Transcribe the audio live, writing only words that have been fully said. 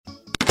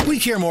We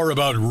care more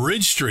about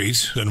Ridge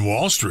Street than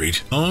Wall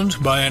Street.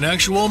 Owned by an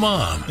actual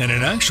mom and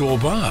an actual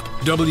pop.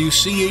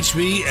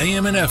 WCHV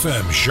AM and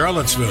FM,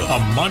 Charlottesville, a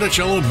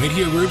Monticello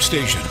Media Group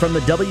station. From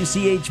the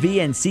WCHV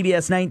and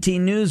CBS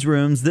 19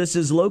 newsrooms, this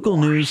is local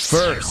news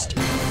first.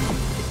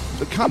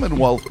 The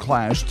Commonwealth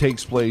Clash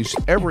takes place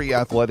every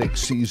athletic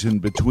season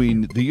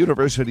between the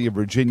University of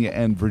Virginia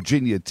and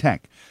Virginia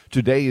Tech.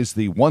 Today is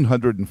the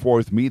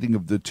 104th meeting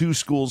of the two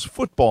schools'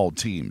 football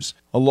teams.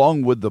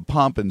 Along with the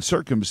pomp and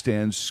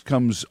circumstance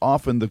comes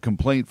often the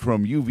complaint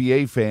from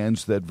UVA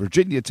fans that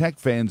Virginia Tech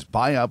fans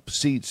buy up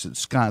seats at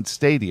Scott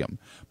Stadium.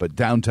 But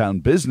downtown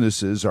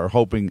businesses are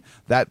hoping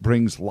that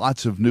brings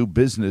lots of new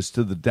business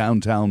to the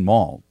downtown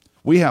mall.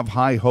 We have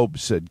high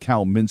hopes, said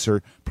Cal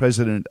Mincer,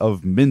 president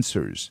of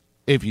Mincers.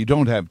 If you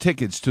don't have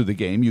tickets to the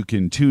game, you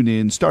can tune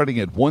in starting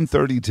at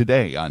 1:30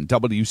 today on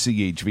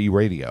WCHV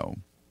Radio.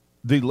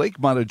 The Lake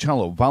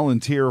Monticello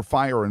Volunteer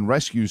Fire and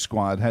Rescue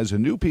Squad has a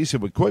new piece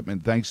of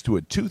equipment thanks to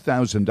a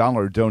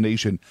 $2,000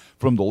 donation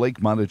from the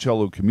Lake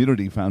Monticello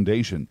Community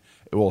Foundation.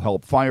 It will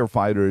help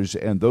firefighters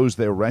and those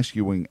they're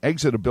rescuing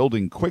exit a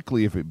building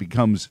quickly if it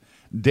becomes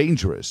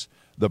dangerous.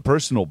 The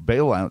personal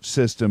bailout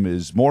system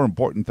is more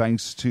important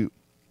thanks to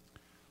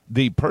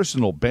The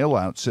personal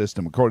bailout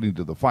system, according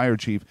to the fire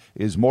chief,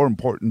 is more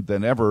important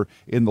than ever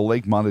in the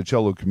Lake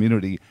Monticello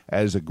community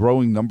as a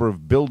growing number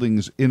of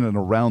buildings in and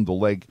around the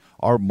lake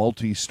are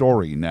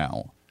multi-story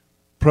now.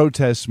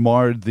 Protests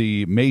marred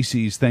the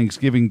Macy's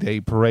Thanksgiving Day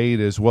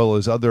Parade as well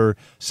as other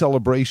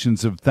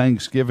celebrations of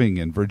Thanksgiving,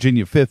 and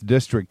Virginia 5th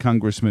District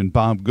Congressman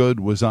Bob Good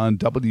was on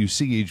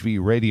WCHV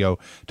Radio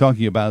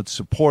talking about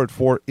support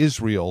for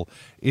Israel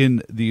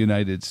in the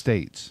United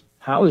States.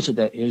 How is it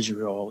that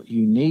Israel,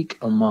 unique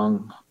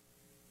among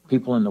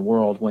people in the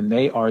world, when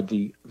they are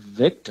the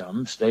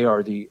victims, they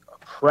are the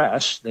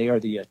oppressed, they are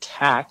the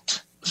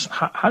attacked,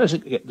 how does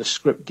the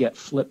script get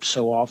flipped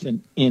so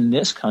often in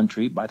this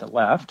country by the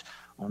left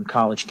on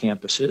college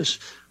campuses,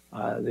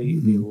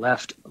 the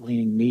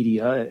left-leaning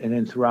media, and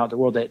then throughout the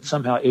world, that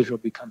somehow Israel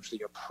becomes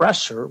the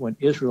oppressor when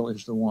Israel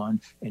is the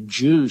one and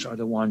Jews are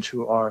the ones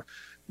who are,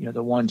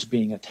 the ones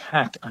being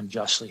attacked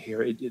unjustly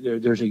here.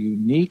 There's a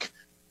unique,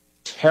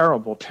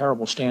 terrible,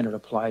 terrible standard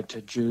applied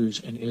to Jews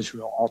in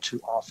Israel all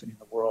too often in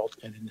the world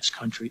and in this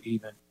country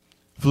even.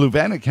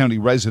 Fluvanna County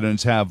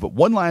residents have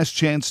one last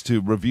chance to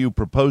review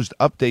proposed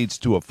updates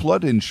to a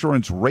flood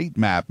insurance rate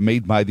map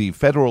made by the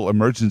Federal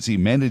Emergency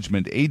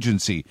Management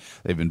Agency.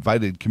 They've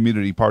invited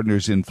community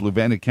partners in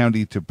Fluvanna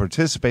County to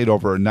participate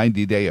over a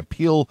 90-day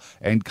appeal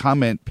and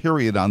comment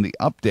period on the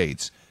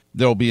updates.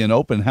 There will be an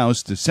open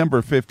house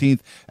December 15th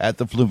at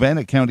the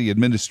Fluvanna County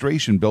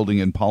Administration Building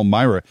in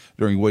Palmyra,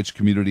 during which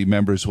community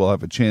members will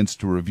have a chance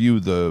to review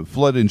the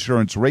flood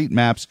insurance rate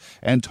maps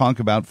and talk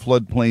about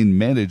floodplain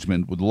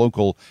management with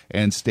local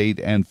and state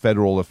and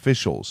federal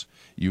officials.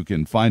 You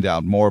can find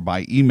out more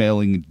by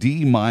emailing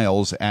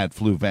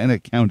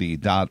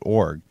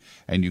dmiles@fluvannacounty.org,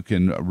 and you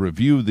can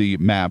review the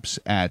maps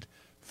at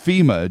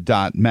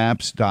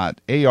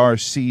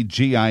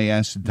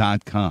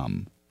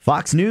fema.maps.arcgis.com.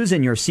 Fox News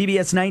and your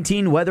CBS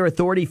 19 Weather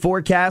Authority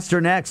forecast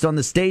are next on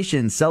the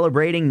station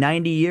celebrating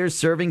 90 years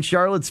serving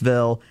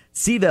Charlottesville,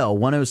 CVille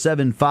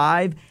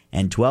 107.5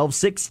 and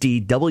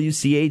 1260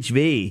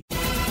 WCHV.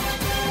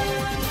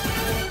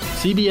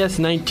 CBS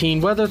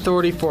 19 Weather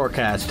Authority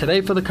forecast.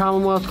 Today for the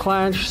Commonwealth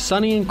Clash,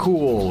 sunny and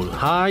cool,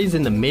 highs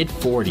in the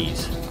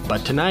mid-40s.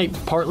 But tonight,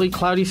 partly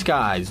cloudy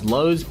skies,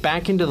 lows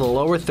back into the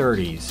lower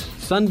 30s.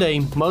 Sunday,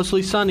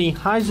 mostly sunny,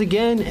 highs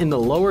again in the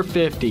lower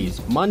 50s.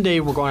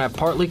 Monday, we're going to have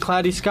partly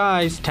cloudy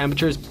skies,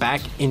 temperatures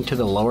back into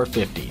the lower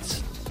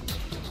 50s.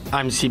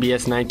 I'm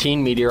CBS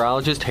 19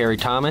 meteorologist Harry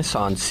Thomas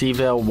on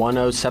CVille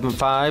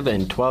 107.5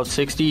 and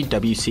 1260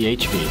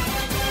 WCHV.